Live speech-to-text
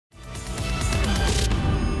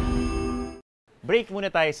Break muna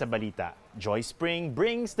tayo sa balita. Joyce Pring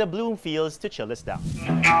brings the Bloomfields to chill us down.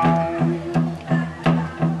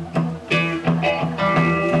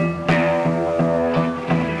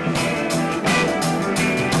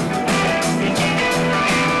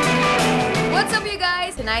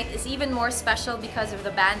 Tonight is even more special because of the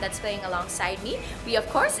band that's playing alongside me. We of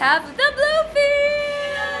course have the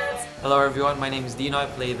Bloomfields! Hello everyone, my name is Dino, I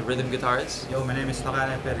play the rhythm guitars. Yo, my name is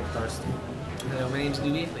Nakana, I play the guitars too. Hello, my name is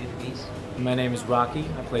Louis, I play the bass. My name is Rocky,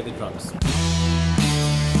 I play the drums.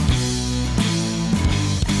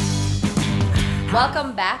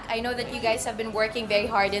 Welcome back. I know that you guys have been working very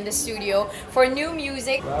hard in the studio for new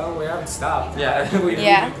music. Well, we haven't stopped. Yeah. We've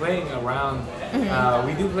been playing around.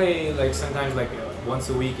 We do play like sometimes like once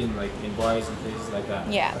a week in bars and places like that.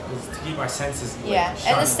 Yeah. Just to keep our senses and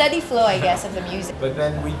sharp. a steady flow, I guess, of the music. But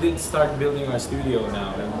then we did start building our studio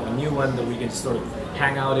now, and a new one that we can just sort of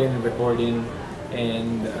hang out in and record in,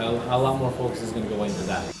 and a lot more focus is going to go into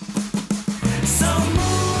that. So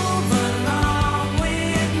move along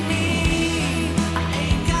with me. I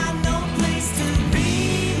ain't got no place to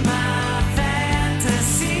be, my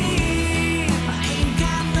fantasy. I ain't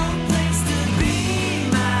got no place to be,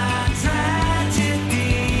 my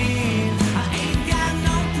tragedy. I ain't got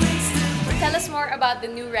no place to be. Tell us more about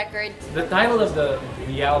the new record. The title of the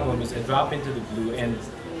album is A Drop Into the Blue, and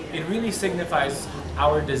it really signifies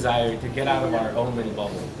our desire to get out of our own little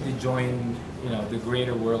bubble, to join, the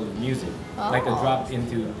greater world of music, like a drop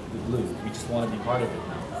into the blue. We just want to be part of it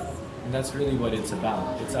now, and that's really what it's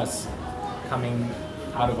about. It's us coming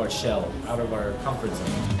out of our shell, out of our comfort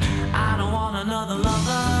zone. I don't want another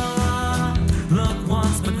lover. Look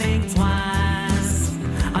once but think twice.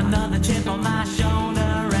 Another chip on my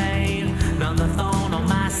shoulder, ain't another thorn on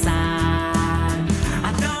my side.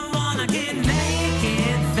 I don't wanna get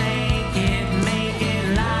naked, fake it, make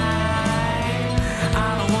it live.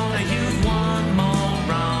 I don't wanna use one more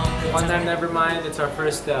wrong. One Time Nevermind, it's our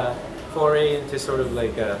first foray into sort of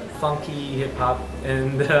like funky hip hop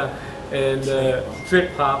and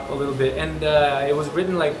trip hop a little bit, and it was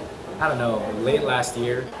written like, I don't know, late last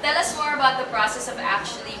year. Tell us more about the process of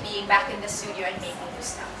actually being back in the studio and making new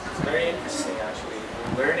stuff. It's very interesting actually.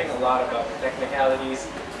 We're learning a lot about the technicalities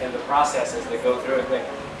and the processes that go through it. Like,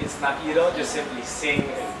 it's not, you don't just simply sing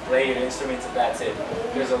and play your instruments and that's it.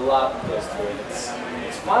 There's a lot that goes through it. It's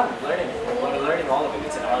fun learning it. We're learning all of it.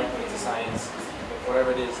 It's an art, it's a science,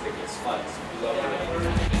 whatever it is, it's fun. So we love it.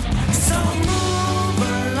 So move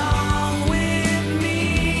along with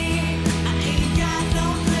me. I ain't got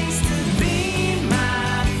no place to be,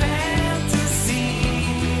 my fantasy.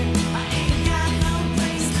 I ain't got no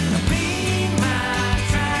place to be, my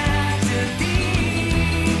tragedy.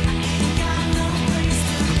 I ain't got no place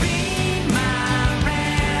to be, my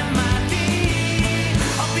remedy.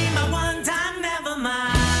 I'll be my one time never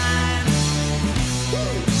mind.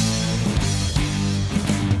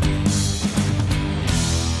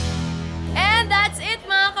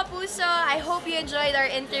 So, I hope you enjoyed our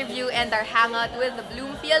interview and our hangout with the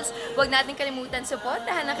Bloomfields. Huwag natin kalimutan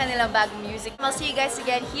supportahan ang kanilang bagong music. I'll see you guys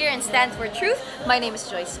again here in Stand for Truth. My name is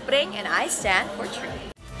Joyce Pring and I stand for truth.